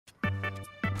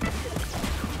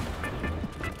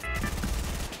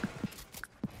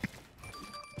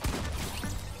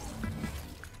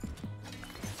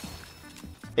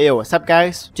Hey, what's up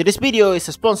guys? Today's video is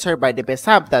sponsored by the best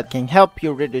app that can help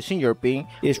you reducing your ping.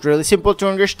 It's really simple to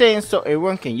understand so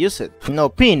everyone can use it.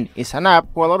 NoPing is an app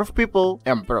who a lot of people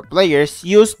and pro players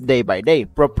use day by day.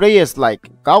 Pro players like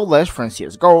Gaules from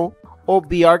CSGO or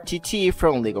BRTT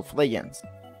from League of Legends.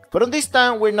 But on this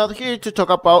time, we're not here to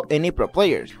talk about any pro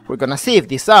players. We're gonna see if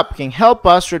this app can help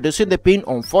us reducing the ping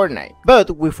on Fortnite.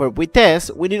 But before we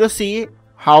test, we need to see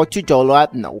how to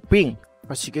download NoPing.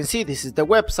 As you can see, this is the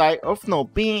website of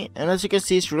NoPing, and as you can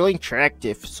see, it's really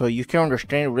interactive, so you can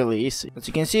understand really easy. As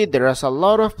you can see, there is a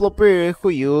lot of pro players who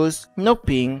use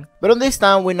NoPing, but on this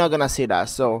time, we're not gonna see that.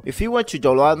 So if you want to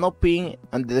download NoPing,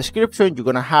 in the description, you're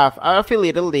gonna have an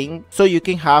affiliate link, so you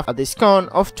can have a discount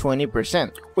of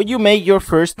 20% when you make your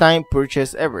first time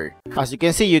purchase ever. As you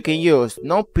can see, you can use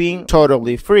NoPing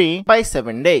totally free by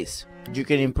 7 days. You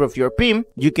can improve your ping,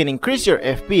 you can increase your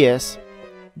FPS.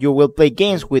 You will play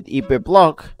games with IP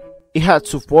block. It has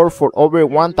support for over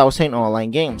 1000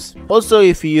 online games. Also,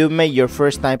 if you make your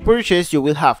first time purchase, you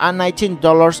will have a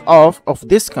 $19 off of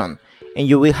discount, and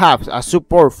you will have a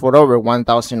support for over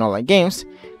 1000 online games.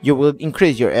 You will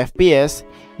increase your FPS,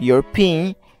 your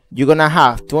ping. You're gonna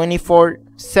have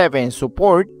 24/7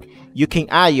 support. You can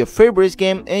add your favorite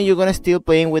game, and you're gonna still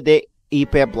playing with the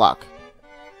IP block.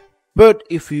 But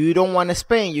if you don't want to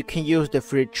spend, you can use the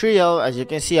free trial. As you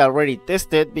can see, I already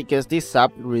tested because this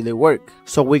app really works.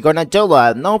 So we're gonna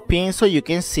download NoPing so you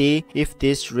can see if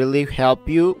this really help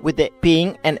you with the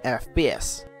ping and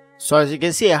FPS. So as you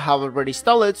can see, I have already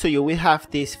installed it, so you will have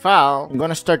this file. I'm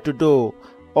gonna start to do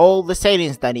all the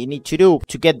settings that you need to do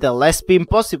to get the less ping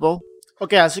possible.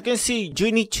 Okay, as you can see,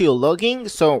 you need to log in.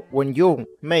 So when you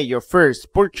make your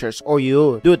first purchase or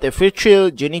you do the free trial,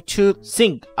 you need to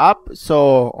sync up.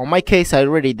 So on my case, I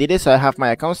already did it, so I have my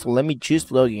account, so let me choose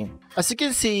login. As you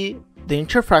can see, the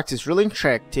interface is really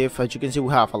interactive. As you can see,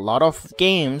 we have a lot of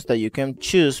games that you can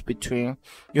choose between.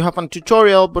 You have a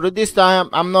tutorial, but at this time,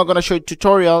 I'm not gonna show you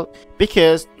tutorial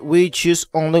because we choose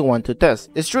only one to test.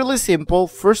 It's really simple.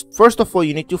 First of all,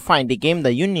 you need to find the game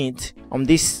that you need. On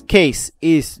this case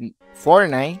is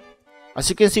Fortnite. As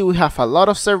you can see, we have a lot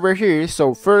of servers here,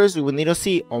 so first we will need to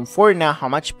see on Fortnite how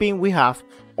much ping we have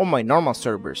on my normal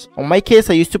servers. On my case,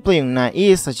 I used to play on United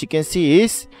East. As you can see,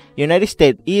 is United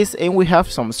States East, and we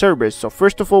have some servers. So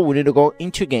first of all, we need to go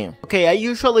into game. Okay, I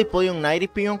usually play on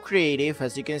 90p on creative.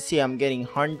 As you can see, I'm getting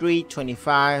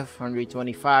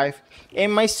 125,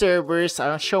 and my servers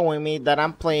are showing me that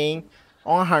I'm playing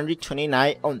on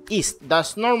 129 on East.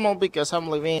 That's normal because I'm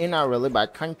living in a really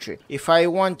bad country. If I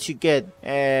want to get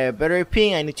a better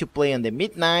ping, I need to play on the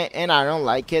midnight, and I don't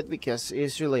like it because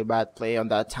it's really bad play on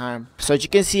that time. So as you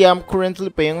can see, I'm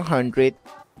currently playing 100,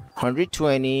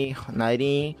 120,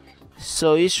 90.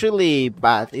 So it's really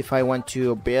bad if I want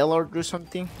to bail or do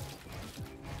something.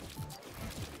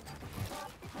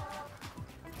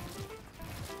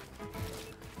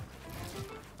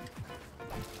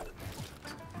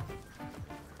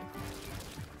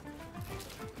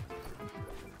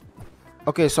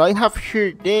 Okay, so I have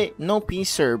here the NoPing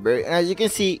server, and as you can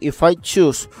see, if I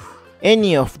choose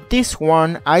any of this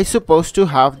one, I supposed to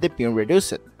have the ping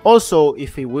reduced. Also,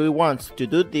 if we want to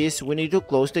do this, we need to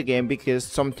close the game because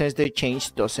sometimes the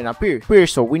change doesn't appear.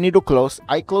 So we need to close.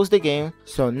 I close the game.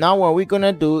 So now what we're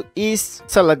gonna do is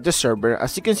select the server.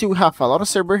 As you can see, we have a lot of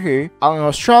server here. On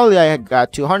Australia, I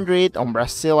got 200. On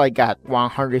Brazil, I got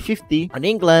 150. On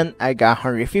England, I got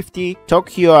 150.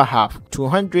 Tokyo, I have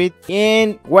 200.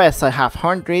 In West, I have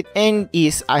 100. And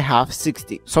East, I have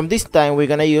 60. So this time, we're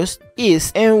gonna use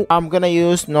East, and I'm gonna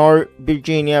use North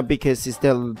Virginia because it's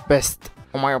the best,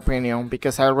 in my opinion,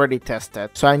 because I already tested.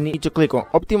 So I need to click on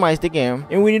optimize the game,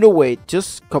 and we need to wait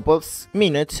just a couple of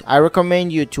minutes. I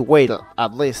recommend you to wait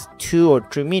at least 2 or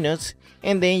 3 minutes,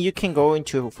 and then you can go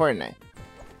into Fortnite.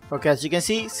 Okay, as you can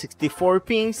see, 64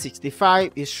 ping,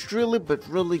 65 is really but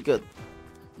really good.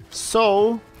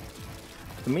 So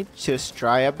let me just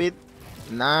try a bit.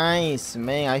 Nice,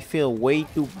 man, I feel way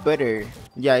too better.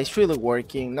 Yeah, it's really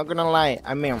working, not gonna lie.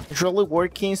 I mean, it's really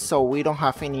working, so we don't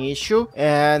have any issue.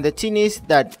 And the thing is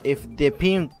that if the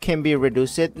ping can be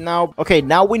reduced now. Okay,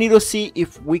 now we need to see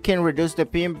if we can reduce the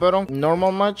ping button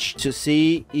normal much to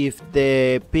see if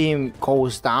the ping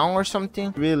goes down or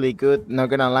something. Really good, not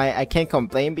gonna lie. I can't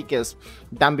complain because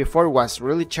that before was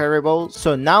really terrible.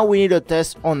 So now we need to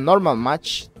test on normal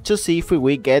match to see if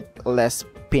we get less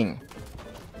ping.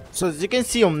 So as you can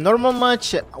see, on normal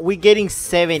match, we're getting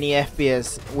 70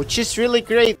 FPS, which is really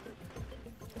great.